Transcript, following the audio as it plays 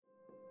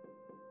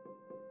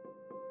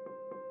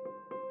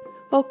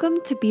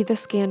Welcome to Be the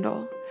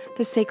Scandal,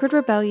 the sacred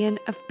rebellion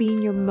of being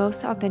your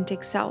most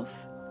authentic self.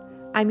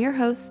 I'm your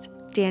host,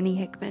 Danny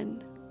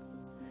Hickman.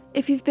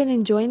 If you've been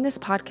enjoying this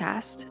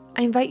podcast,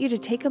 I invite you to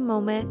take a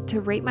moment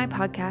to rate my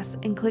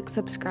podcast and click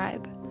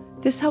subscribe.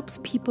 This helps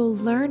people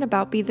learn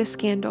about Be the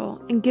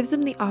Scandal and gives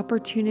them the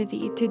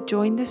opportunity to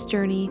join this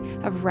journey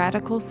of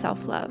radical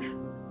self-love.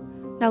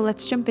 Now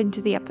let's jump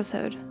into the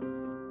episode.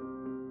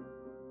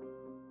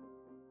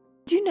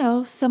 Did you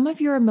know some of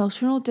your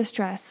emotional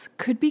distress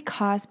could be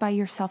caused by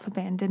your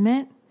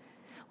self-abandonment?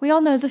 We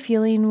all know the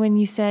feeling when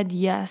you said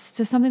yes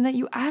to something that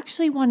you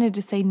actually wanted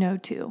to say no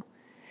to.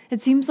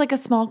 It seems like a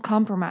small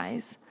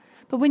compromise,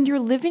 but when you're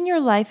living your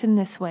life in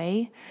this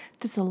way,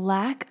 this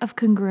lack of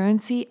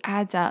congruency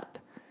adds up.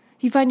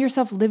 You find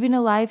yourself living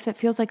a life that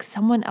feels like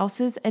someone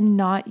else's and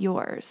not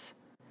yours.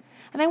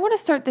 And I want to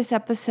start this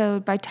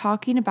episode by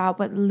talking about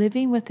what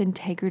living with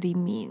integrity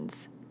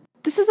means.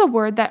 This is a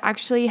word that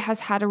actually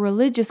has had a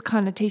religious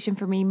connotation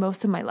for me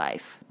most of my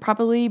life,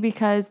 probably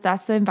because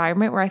that's the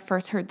environment where I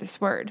first heard this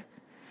word.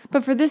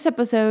 But for this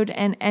episode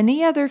and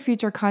any other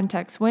future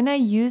context, when I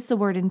use the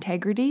word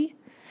integrity,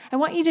 I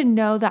want you to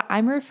know that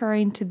I'm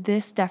referring to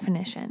this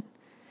definition,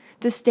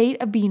 the state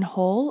of being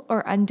whole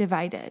or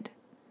undivided.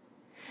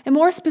 And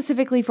more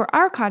specifically for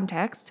our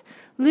context,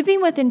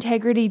 living with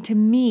integrity to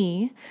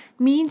me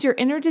means your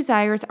inner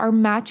desires are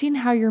matching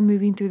how you're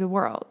moving through the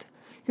world.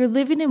 You're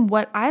living in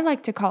what I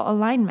like to call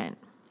alignment.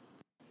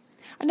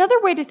 Another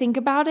way to think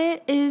about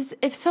it is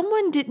if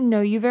someone didn't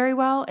know you very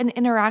well and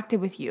interacted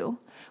with you,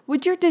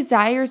 would your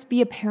desires be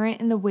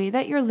apparent in the way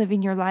that you're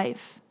living your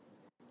life?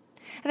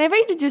 And I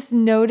invite you to just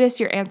notice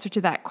your answer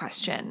to that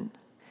question.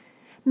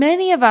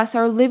 Many of us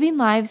are living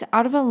lives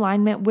out of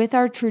alignment with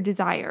our true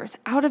desires,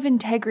 out of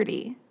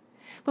integrity.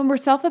 When we're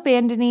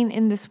self-abandoning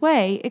in this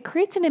way, it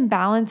creates an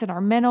imbalance in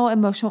our mental,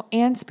 emotional,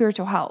 and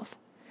spiritual health.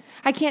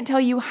 I can't tell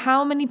you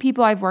how many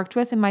people I've worked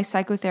with in my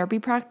psychotherapy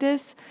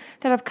practice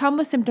that have come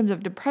with symptoms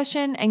of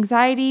depression,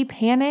 anxiety,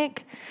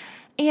 panic,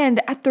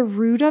 and at the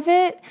root of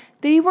it,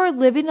 they were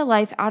living a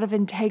life out of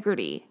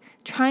integrity,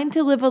 trying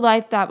to live a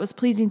life that was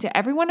pleasing to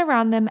everyone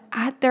around them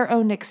at their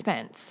own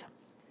expense.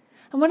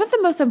 And one of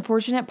the most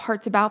unfortunate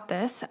parts about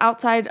this,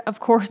 outside, of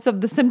course, of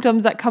the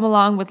symptoms that come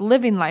along with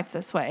living life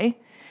this way,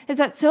 is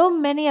that so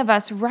many of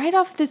us write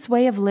off this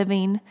way of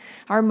living,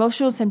 our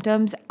emotional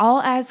symptoms,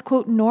 all as,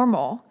 quote,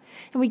 normal.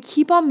 And we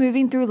keep on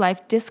moving through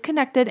life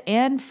disconnected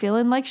and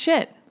feeling like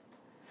shit.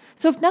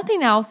 So if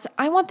nothing else,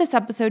 I want this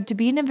episode to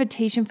be an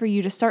invitation for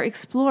you to start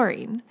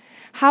exploring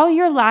how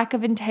your lack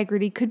of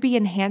integrity could be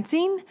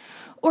enhancing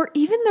or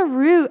even the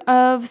root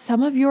of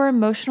some of your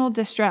emotional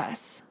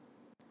distress.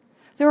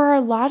 There are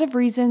a lot of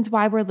reasons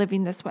why we're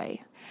living this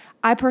way.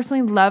 I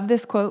personally love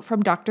this quote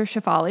from Dr.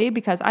 Shefali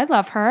because I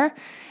love her.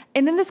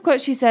 And in this quote,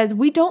 she says,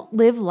 "We don't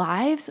live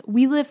lives,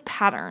 we live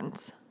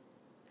patterns."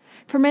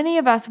 For many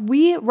of us,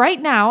 we, right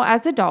now,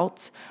 as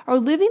adults, are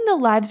living the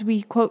lives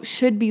we, quote,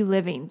 should be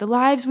living, the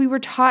lives we were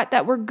taught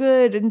that were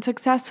good and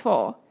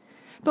successful.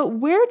 But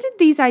where did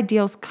these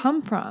ideals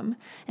come from,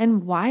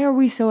 and why are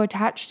we so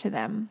attached to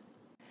them?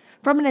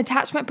 From an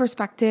attachment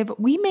perspective,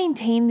 we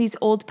maintain these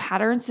old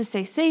patterns to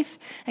stay safe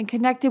and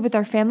connected with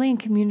our family and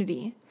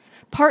community.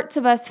 Parts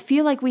of us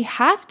feel like we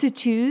have to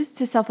choose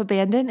to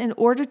self-abandon in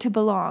order to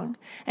belong.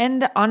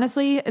 And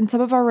honestly, in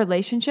some of our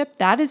relationship,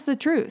 that is the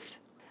truth.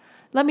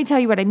 Let me tell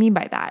you what I mean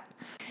by that.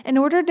 In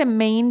order to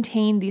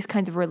maintain these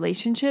kinds of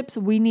relationships,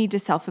 we need to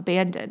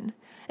self-abandon.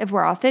 If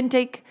we're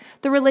authentic,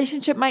 the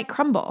relationship might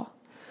crumble.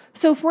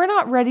 So if we're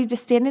not ready to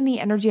stand in the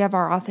energy of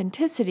our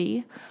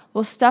authenticity,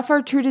 we'll stuff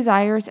our true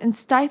desires and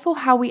stifle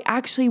how we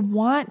actually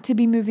want to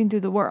be moving through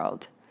the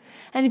world.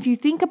 And if you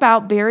think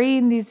about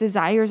burying these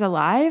desires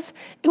alive,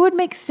 it would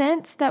make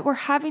sense that we're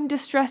having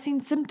distressing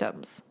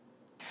symptoms.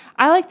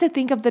 I like to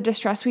think of the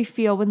distress we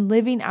feel when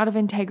living out of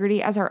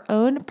integrity as our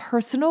own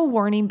personal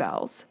warning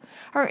bells.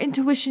 Our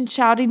intuition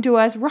shouting to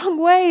us, "Wrong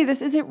way,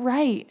 this isn't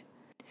right."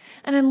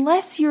 And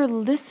unless you're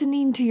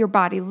listening to your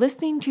body,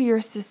 listening to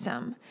your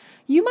system,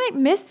 you might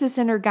miss this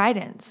inner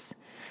guidance.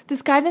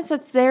 This guidance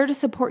that's there to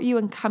support you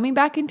in coming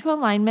back into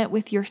alignment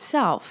with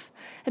yourself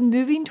and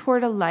moving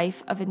toward a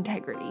life of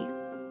integrity.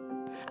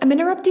 I'm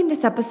interrupting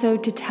this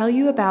episode to tell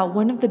you about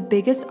one of the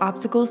biggest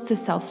obstacles to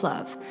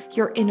self-love,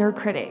 your inner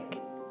critic.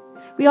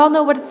 We all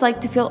know what it's like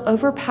to feel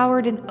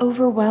overpowered and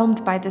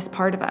overwhelmed by this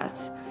part of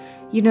us.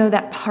 You know,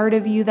 that part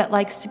of you that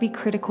likes to be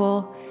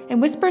critical and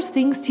whispers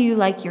things to you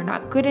like you're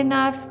not good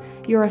enough,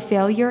 you're a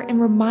failure,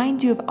 and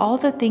reminds you of all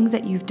the things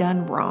that you've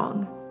done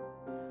wrong.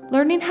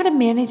 Learning how to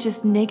manage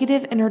this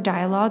negative inner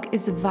dialogue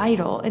is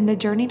vital in the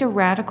journey to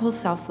radical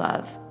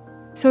self-love.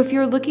 So if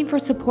you're looking for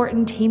support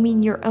in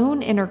taming your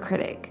own inner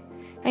critic,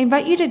 I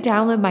invite you to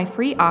download my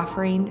free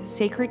offering,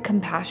 Sacred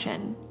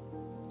Compassion.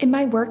 In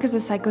my work as a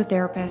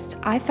psychotherapist,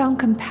 I found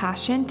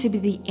compassion to be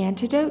the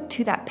antidote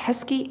to that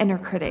pesky inner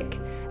critic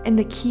and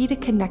the key to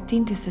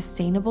connecting to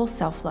sustainable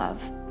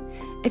self-love.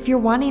 If you're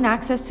wanting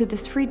access to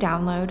this free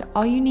download,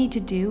 all you need to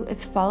do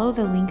is follow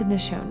the link in the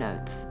show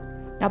notes.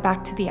 Now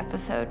back to the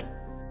episode.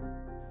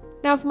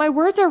 Now, if my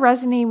words are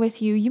resonating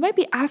with you, you might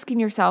be asking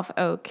yourself,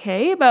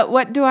 okay, but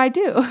what do I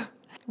do?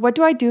 What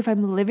do I do if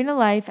I'm living a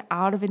life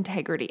out of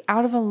integrity,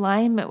 out of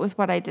alignment with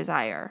what I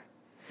desire?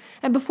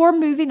 And before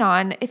moving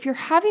on, if you're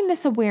having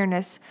this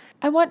awareness,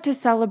 I want to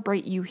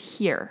celebrate you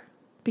here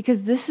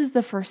because this is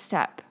the first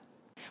step.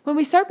 When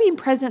we start being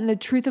present in the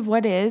truth of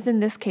what is, in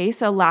this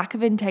case, a lack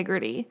of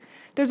integrity,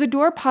 there's a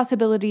door of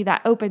possibility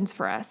that opens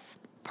for us.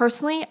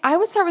 Personally, I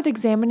would start with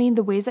examining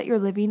the ways that you're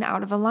living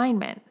out of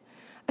alignment.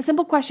 A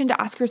simple question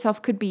to ask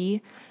yourself could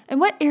be, in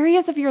what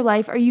areas of your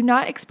life are you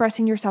not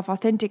expressing yourself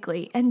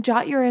authentically? And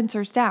jot your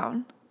answers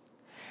down.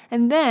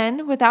 And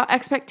then, without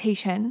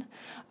expectation,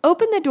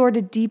 open the door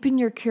to deepen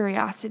your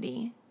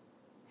curiosity.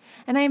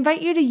 And I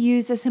invite you to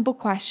use a simple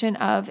question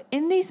of,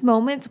 in these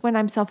moments when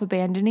I'm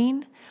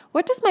self-abandoning,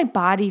 what does my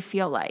body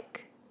feel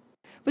like?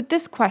 With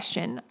this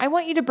question, I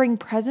want you to bring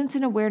presence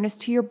and awareness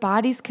to your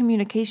body's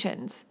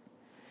communications.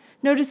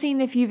 Noticing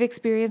if you've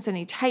experienced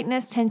any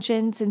tightness,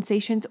 tension,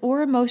 sensations,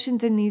 or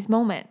emotions in these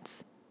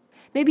moments.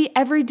 Maybe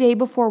every day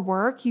before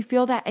work, you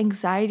feel that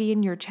anxiety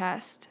in your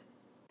chest.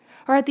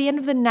 Or at the end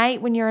of the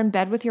night when you're in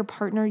bed with your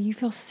partner, you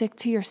feel sick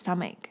to your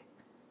stomach.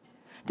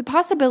 The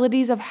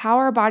possibilities of how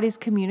our bodies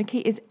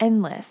communicate is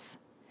endless.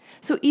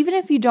 So even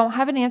if you don't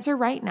have an answer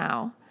right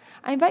now,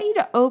 I invite you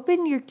to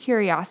open your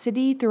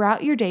curiosity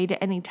throughout your day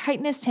to any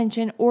tightness,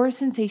 tension, or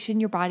sensation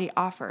your body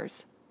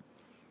offers.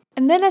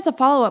 And then as a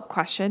follow-up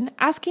question,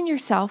 asking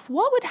yourself,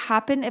 what would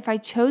happen if I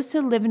chose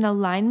to live in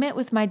alignment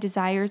with my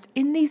desires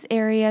in these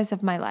areas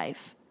of my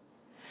life?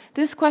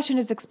 This question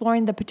is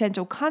exploring the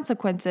potential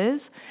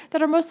consequences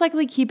that are most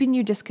likely keeping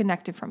you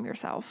disconnected from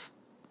yourself.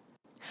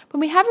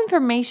 When we have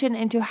information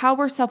into how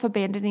we're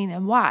self-abandoning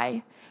and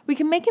why, we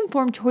can make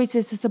informed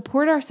choices to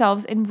support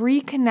ourselves in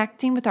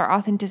reconnecting with our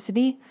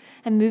authenticity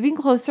and moving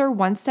closer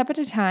one step at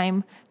a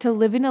time to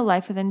living a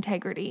life with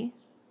integrity.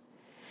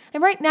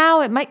 And right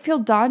now, it might feel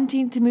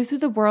daunting to move through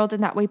the world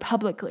in that way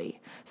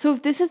publicly. So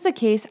if this is the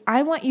case,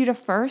 I want you to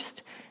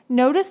first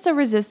notice the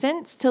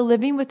resistance to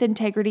living with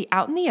integrity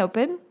out in the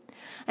open.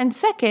 And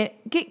second,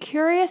 get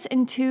curious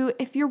into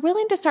if you're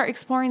willing to start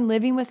exploring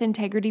living with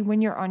integrity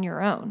when you're on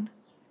your own.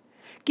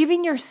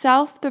 Giving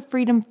yourself the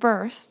freedom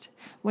first,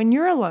 when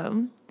you're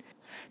alone,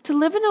 to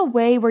live in a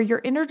way where your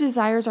inner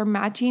desires are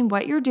matching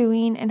what you're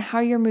doing and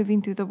how you're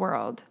moving through the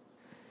world.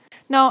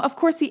 Now, of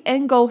course, the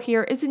end goal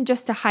here isn't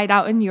just to hide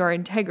out in your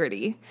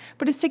integrity,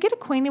 but it's to get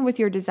acquainted with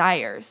your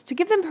desires, to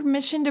give them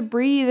permission to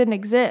breathe and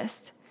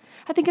exist.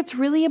 I think it's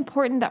really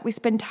important that we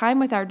spend time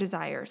with our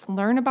desires,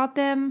 learn about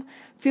them,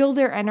 feel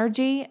their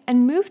energy,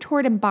 and move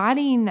toward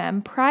embodying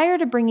them prior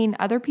to bringing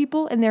other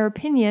people and their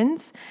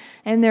opinions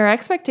and their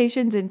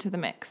expectations into the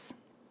mix.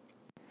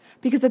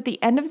 Because at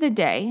the end of the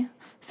day,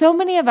 so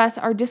many of us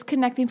are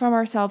disconnecting from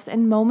ourselves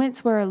in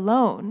moments we're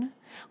alone.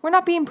 We're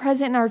not being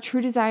present in our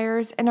true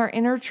desires and our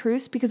inner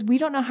truths because we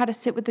don't know how to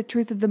sit with the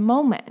truth of the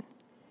moment.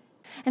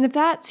 And if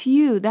that's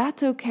you,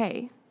 that's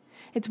okay.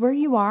 It's where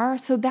you are,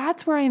 so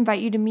that's where I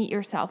invite you to meet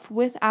yourself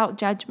without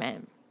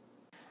judgment.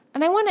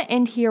 And I want to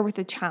end here with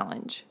a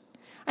challenge.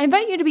 I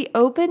invite you to be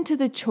open to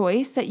the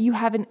choice that you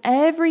have in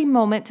every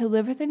moment to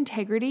live with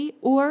integrity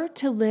or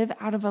to live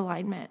out of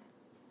alignment.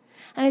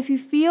 And if you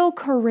feel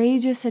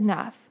courageous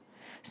enough,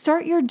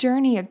 start your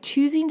journey of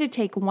choosing to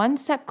take one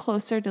step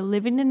closer to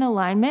living in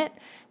alignment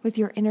with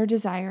your inner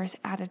desires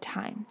at a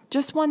time.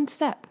 Just one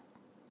step.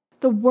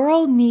 The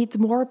world needs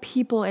more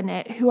people in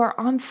it who are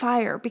on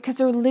fire because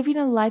they're living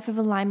a life of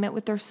alignment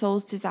with their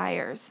soul's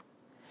desires.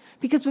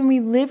 Because when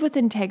we live with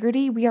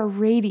integrity, we are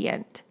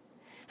radiant.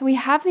 And we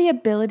have the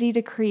ability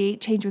to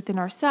create change within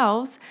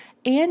ourselves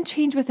and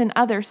change within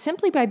others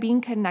simply by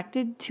being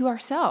connected to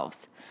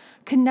ourselves,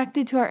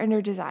 connected to our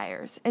inner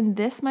desires. And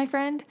this, my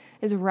friend,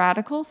 is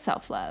radical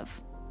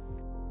self-love.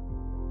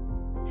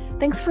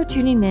 Thanks for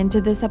tuning in to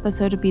this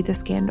episode of Be the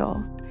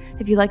Scandal.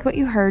 If you like what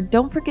you heard,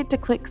 don't forget to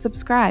click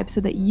subscribe so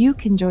that you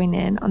can join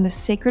in on the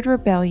sacred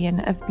rebellion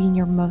of being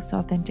your most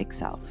authentic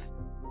self.